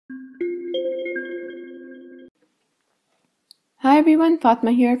Hi everyone,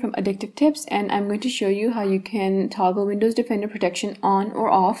 Fatma here from Addictive Tips, and I'm going to show you how you can toggle Windows Defender protection on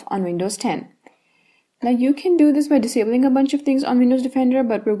or off on Windows 10. Now you can do this by disabling a bunch of things on Windows Defender,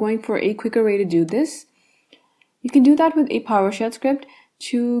 but we're going for a quicker way to do this. You can do that with a PowerShell script.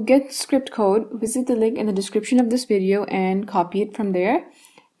 To get script code, visit the link in the description of this video and copy it from there.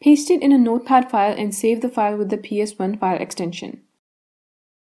 Paste it in a notepad file and save the file with the PS1 file extension.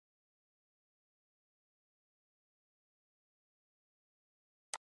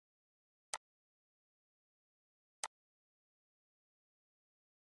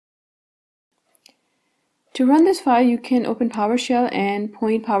 To run this file, you can open PowerShell and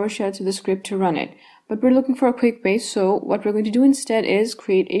point PowerShell to the script to run it. But we're looking for a quick way, so what we're going to do instead is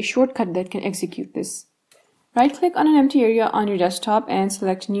create a shortcut that can execute this. Right-click on an empty area on your desktop and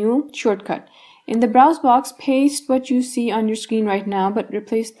select New Shortcut. In the Browse box, paste what you see on your screen right now, but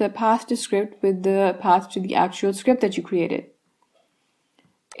replace the path to script with the path to the actual script that you created.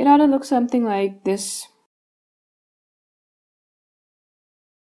 It ought to look something like this.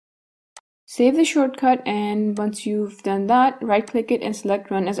 Save the shortcut, and once you've done that, right-click it and select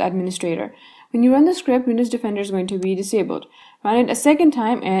Run as Administrator. When you run the script, Windows Defender is going to be disabled. Run it a second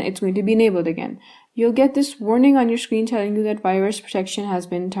time and it's going to be enabled again. You'll get this warning on your screen telling you that virus protection has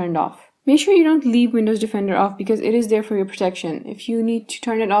been turned off. Make sure you don't leave Windows Defender off because it is there for your protection. If you need to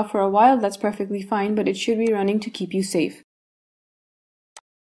turn it off for a while, that's perfectly fine, but it should be running to keep you safe.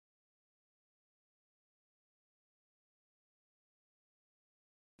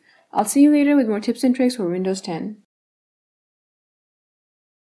 I'll see you later with more tips and tricks for Windows 10.